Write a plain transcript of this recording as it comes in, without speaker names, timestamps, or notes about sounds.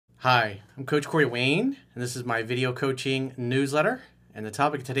Hi, I'm Coach Corey Wayne, and this is my video coaching newsletter. And the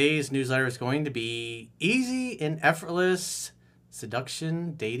topic of today's newsletter is going to be easy and effortless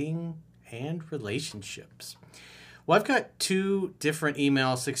seduction, dating, and relationships. Well, I've got two different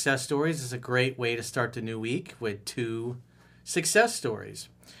email success stories. It's a great way to start the new week with two success stories.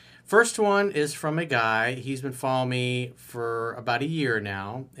 First one is from a guy. He's been following me for about a year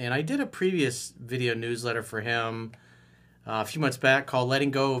now, and I did a previous video newsletter for him a few months back called Letting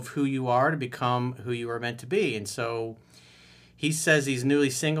Go of Who You Are to Become Who You Are Meant to Be. And so he says he's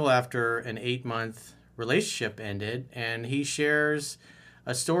newly single after an 8-month relationship ended, and he shares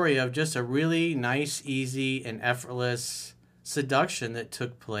a story of just a really nice, easy, and effortless seduction that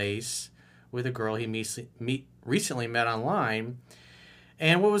took place with a girl he recently met online.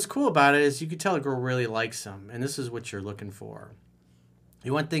 And what was cool about it is you could tell the girl really likes him, and this is what you're looking for.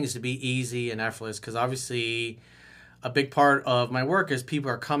 You want things to be easy and effortless because obviously a big part of my work is people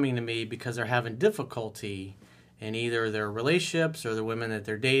are coming to me because they're having difficulty in either their relationships or the women that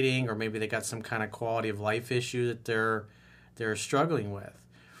they're dating, or maybe they got some kind of quality of life issue that they're struggling with.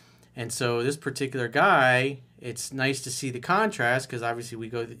 And so this particular guy, it's nice to see the contrast because obviously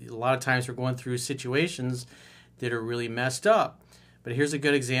a lot of times we're going through situations that are really messed up. But here's a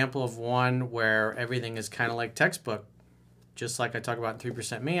good example of one where everything is kind of like textbook, just like I talk about in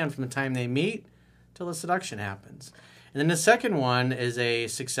 3% Man, from the time they meet till the seduction happens. And then the second one is a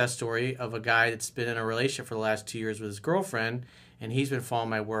success story of a guy that's been in a relationship for the last 2 years with his girlfriend, and he's been following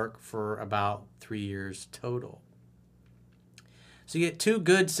my work for about 3 years total. So you get two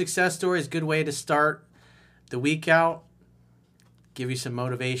good success stories, good way to start the week out, give you some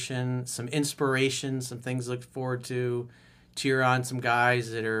motivation, some inspiration, some things to look forward to, cheer on some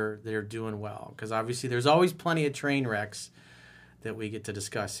guys that are doing well. Because obviously there's always plenty of train wrecks that we get to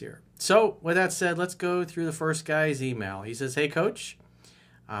discuss here. So with that said, let's go through the first guy's email. He says, "Hey Coach,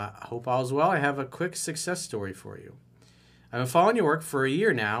 I hope all is well. I have a quick success story for you. I've been following your work for a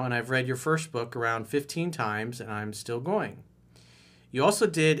year now, and I've read your first book around 15 times, and I'm still going. You also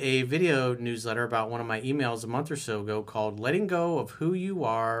did a video newsletter about one of my emails a month or so ago called Letting Go of Who You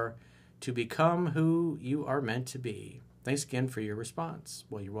Are to Become Who You Are Meant to Be. Thanks again for your response."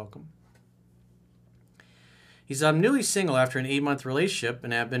 Well, you're welcome. He said, "I'm newly single after an 8-month relationship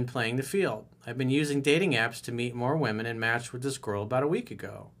and have been playing the field. I've been using dating apps to meet more women and matched with this girl about a week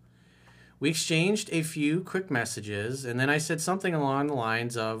ago. We exchanged a few quick messages, and then I said something along the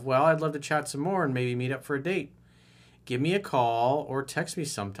lines of, well, I'd love to chat some more and maybe meet up for a date. Give me a call or text me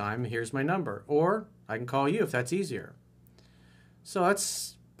sometime. Here's my number. Or I can call you if that's easier." So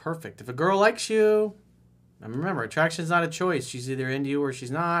that's perfect. If a girl likes you, and remember, attraction's not a choice. She's either into you or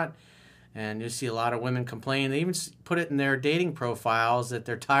she's not. And you see a lot of women complain. They even put it in their dating profiles that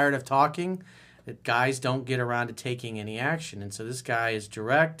they're tired of talking, that guys don't get around to taking any action. And so this guy is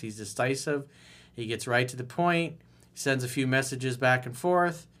direct. He's decisive. He gets right to the point. He sends a few messages back and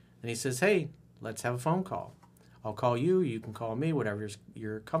forth. And he says, hey, let's have a phone call. I'll call you. You can call me, whatever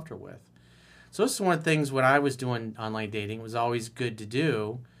you're comfortable with. So this is one of the things when I was doing online dating, it was always good to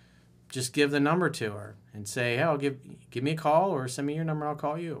do. Just give the number to her and say, hey, give me a call or send me your number and I'll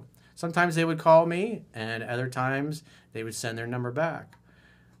call you. Sometimes they would call me, and other times they would send their number back.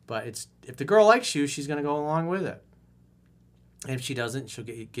 But if the girl likes you, she's going to go along with it. And if she doesn't, she'll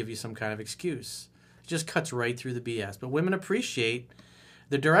give you some kind of excuse. It just cuts right through the BS. But women appreciate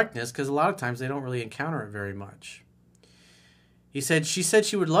the directness because a lot of times they don't really encounter it very much. She said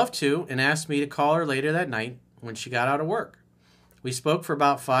she would love to and asked me to call her later that night when she got out of work. We spoke for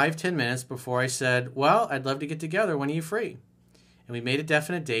about 5-10 minutes before I said, well, I'd love to get together. When are you free? And we made a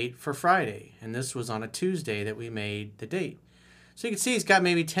definite date for Friday. And this was on a Tuesday that we made the date. So you can see he's got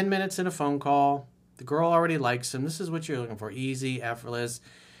maybe 10 minutes in a phone call. The girl already likes him. This is what you're looking for. Easy, effortless.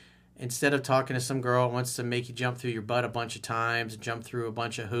 Instead of talking to some girl that wants to make you jump through your butt a bunch of times, jump through a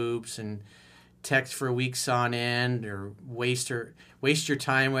bunch of hoops and text for weeks on end, or waste your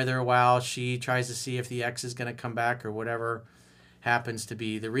time with her while she tries to see if the ex is going to come back or whatever happens to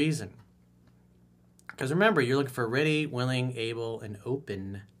be the reason. Because remember, you're looking for ready, willing, able, and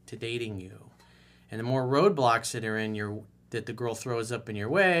open to dating you. And the more roadblocks that the girl throws up in your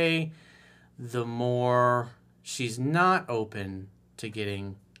way, the more she's not open to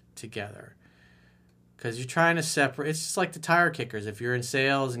getting together. Because you're trying to separate. It's just like the tire kickers. If you're in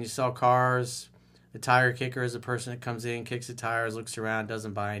sales and you sell cars, the tire kicker is the person that comes in, kicks the tires, looks around,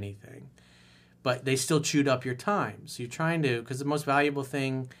 doesn't buy anything. But they still chewed up your time. So you're trying to, because the most valuable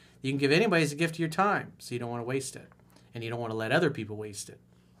thing you can give anybody is a gift of your time. So you don't want to waste it. And you don't want to let other people waste it.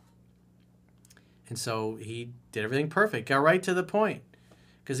 And so he did everything perfect. Got right to the point.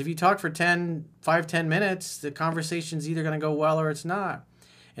 Because if you talk for 5-10 minutes, the conversation's either going to go well or it's not.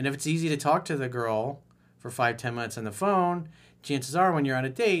 And if it's easy to talk to the girl for 5-10 minutes on the phone, chances are when you're on a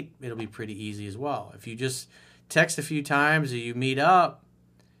date, it'll be pretty easy as well. If you just text a few times or you meet up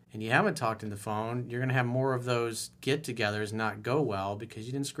and you haven't talked on the phone, you're going to have more of those get-togethers not go well because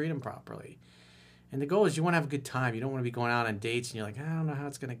you didn't screen them properly. And the goal is you want to have a good time. You don't want to be going out on dates and you're like, I don't know how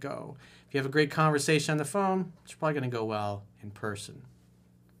it's going to go. If you have a great conversation on the phone, it's probably going to go well in person.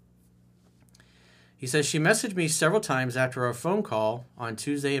 He says, she messaged me several times after our phone call on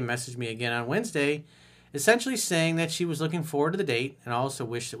Tuesday and messaged me again on Wednesday, essentially saying that she was looking forward to the date and also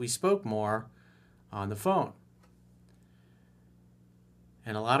wished that we spoke more on the phone.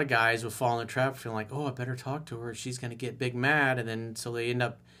 And a lot of guys will fall in the trap feeling like, oh, I better talk to her. She's going to get big mad. And then so they end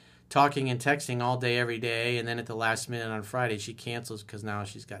up talking and texting all day, every day. And then at the last minute on Friday, she cancels because now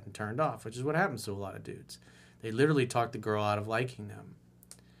she's gotten turned off, which is what happens to a lot of dudes. They literally talk the girl out of liking them.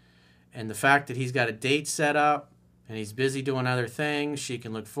 And the fact that he's got a date set up and he's busy doing other things, she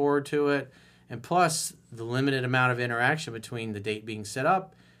can look forward to it. And plus, the limited amount of interaction between the date being set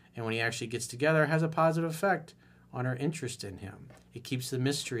up and when he actually gets together has a positive effect on her interest in him. It keeps the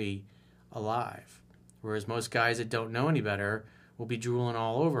mystery alive. Whereas most guys that don't know any better will be drooling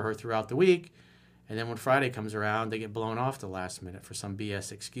all over her throughout the week, and then when Friday comes around, they get blown off the last minute for some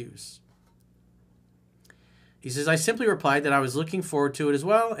BS excuse. He says, I simply replied that I was looking forward to it as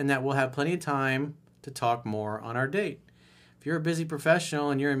well, and that we'll have plenty of time to talk more on our date. If you're a busy professional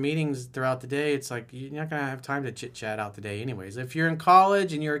and you're in meetings throughout the day, it's like you're not going to have time to chit-chat out the day anyways. If you're in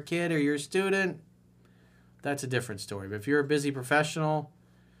college and you're a kid or you're a student, that's a different story. But if you're a busy professional,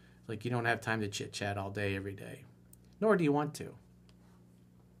 like you don't have time to chit-chat all day, every day. Nor do you want to.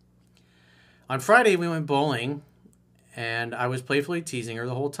 On Friday, we went bowling, and I was playfully teasing her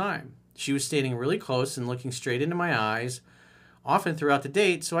the whole time. She was standing really close and looking straight into my eyes, often throughout the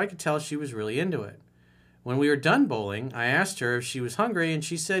date, so I could tell she was really into it. When we were done bowling, I asked her if she was hungry, and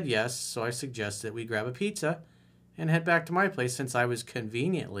she said yes, so I suggested that we grab a pizza and head back to my place since I was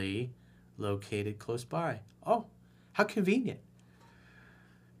conveniently located close by. Oh, how convenient.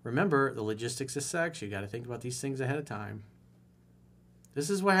 Remember, the logistics of sex. You got to think about these things ahead of time. This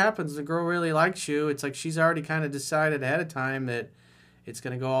is what happens. The girl really likes you. It's like she's already kind of decided ahead of time that it's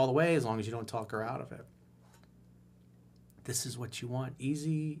going to go all the way as long as you don't talk her out of it. This is what you want.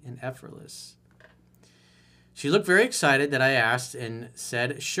 Easy and effortless. She looked very excited that I asked and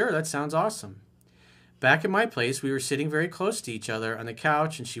said, sure, that sounds awesome. Back at my place, we were sitting very close to each other on the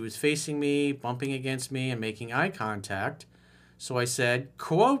couch, and she was facing me, bumping against me, and making eye contact. So I said,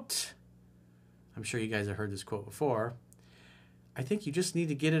 quote, I'm sure you guys have heard this quote before, I think you just need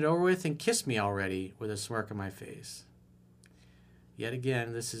to get it over with and kiss me already, with a smirk on my face. Yet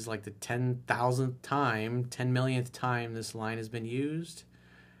again, this is like the 10,000th time, 10 millionth time this line has been used.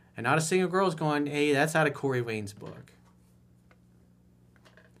 And not a single girl is going, hey, that's out of Corey Wayne's book.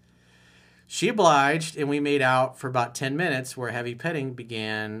 She obliged, and we made out for about 10 minutes where heavy petting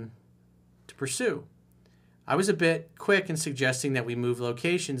began to pursue. I was a bit quick in suggesting that we move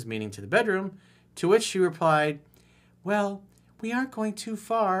locations, meaning to the bedroom, to which she replied, well, we aren't going too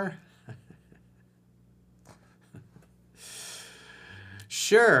far.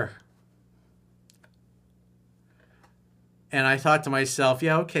 Sure. And I thought to myself,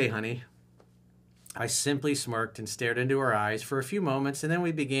 yeah, okay, honey. I simply smirked and stared into her eyes for a few moments, and then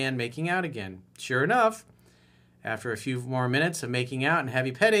we began making out again. Sure enough, after a few more minutes of making out and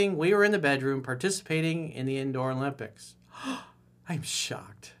heavy petting, we were in the bedroom participating in the Indoor Olympics. I'm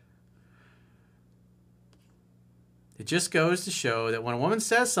shocked. It just goes to show that when a woman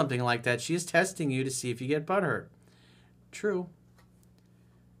says something like that, she is testing you to see if you get butthurt. True.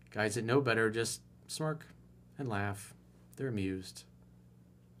 Guys that know better just smirk and laugh. They're amused.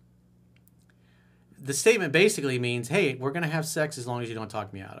 The statement basically means, hey, we're going to have sex as long as you don't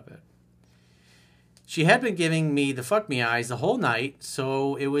talk me out of it. She had been giving me the fuck me eyes the whole night,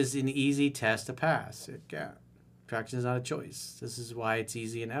 so it was an easy test to pass. Attraction is not a choice. This is why it's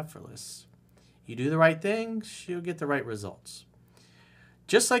easy and effortless. You do the right things, you'll get the right results.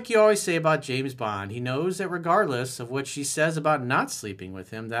 Just like you always say about James Bond, he knows that regardless of what she says about not sleeping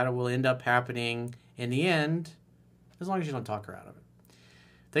with him, that it will end up happening in the end, as long as you don't talk her out of it.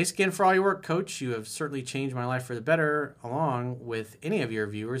 Thanks again for all your work, Coach. You have certainly changed my life for the better, along with any of your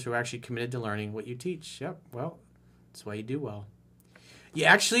viewers who are actually committed to learning what you teach. Yep, well, that's why you do well. You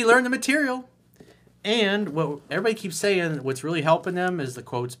actually learn the material. And what everybody keeps saying, what's really helping them is the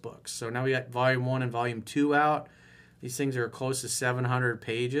quotes books. So now we got Volume 1 and Volume 2 out. These things are close to 700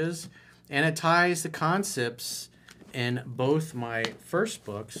 pages. And it ties the concepts in both my first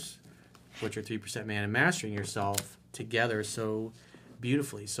books, which are 3% Man and Mastering Yourself, together so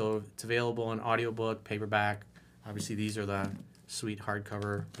beautifully. So it's available in audiobook, paperback. Obviously, these are the sweet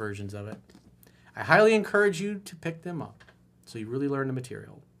hardcover versions of it. I highly encourage you to pick them up so you really learn the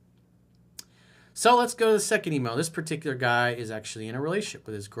material. So let's go to the second email. This particular guy is actually in a relationship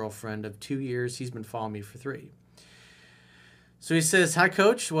with his girlfriend of 2 years. He's been following me for 3. So he says, "Hi,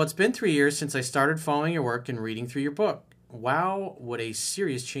 Coach. Well, it's been 3 years since I started following your work and reading through your book. Wow, what a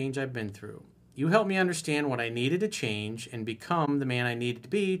serious change I've been through. You helped me understand what I needed to change and become the man I needed to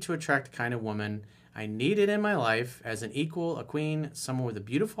be to attract the kind of woman I needed in my life as an equal, a queen, someone with a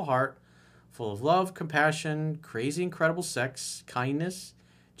beautiful heart, full of love, compassion, crazy, incredible sex, kindness,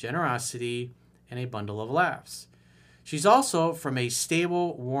 generosity, and a bundle of laughs. She's also from a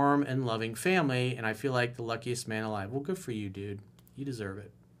stable, warm, and loving family, and I feel like the luckiest man alive." Well, good for you, dude. You deserve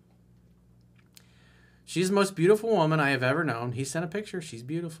it. "She's the most beautiful woman I have ever known." He sent a picture. She's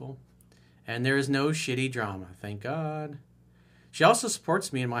beautiful. "And there is no shitty drama. Thank God. She also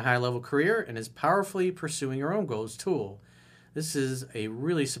supports me in my high-level career and is powerfully pursuing her own goals, too. This is a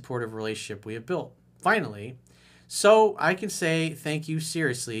really supportive relationship we have built. Finally, so I can say thank you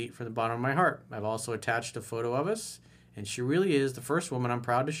seriously from the bottom of my heart. I've also attached a photo of us, and she really is the first woman I'm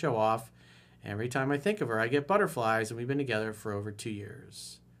proud to show off. Every time I think of her, I get butterflies, and we've been together for over 2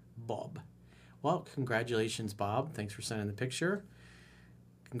 years. Bob." Well, congratulations, Bob. Thanks for sending the picture.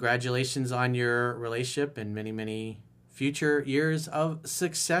 Congratulations on your relationship and many, many future years of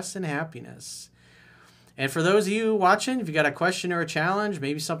success and happiness. And for those of you watching, if you got a question or a challenge,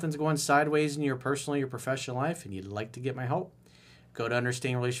 maybe something's going sideways in your personal or your professional life and you'd like to get my help, go to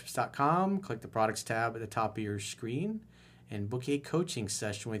understandingrelationships.com, click the products tab at the top of your screen, and book a coaching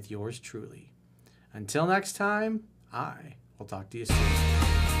session with yours truly. Until next time, I will talk to you soon.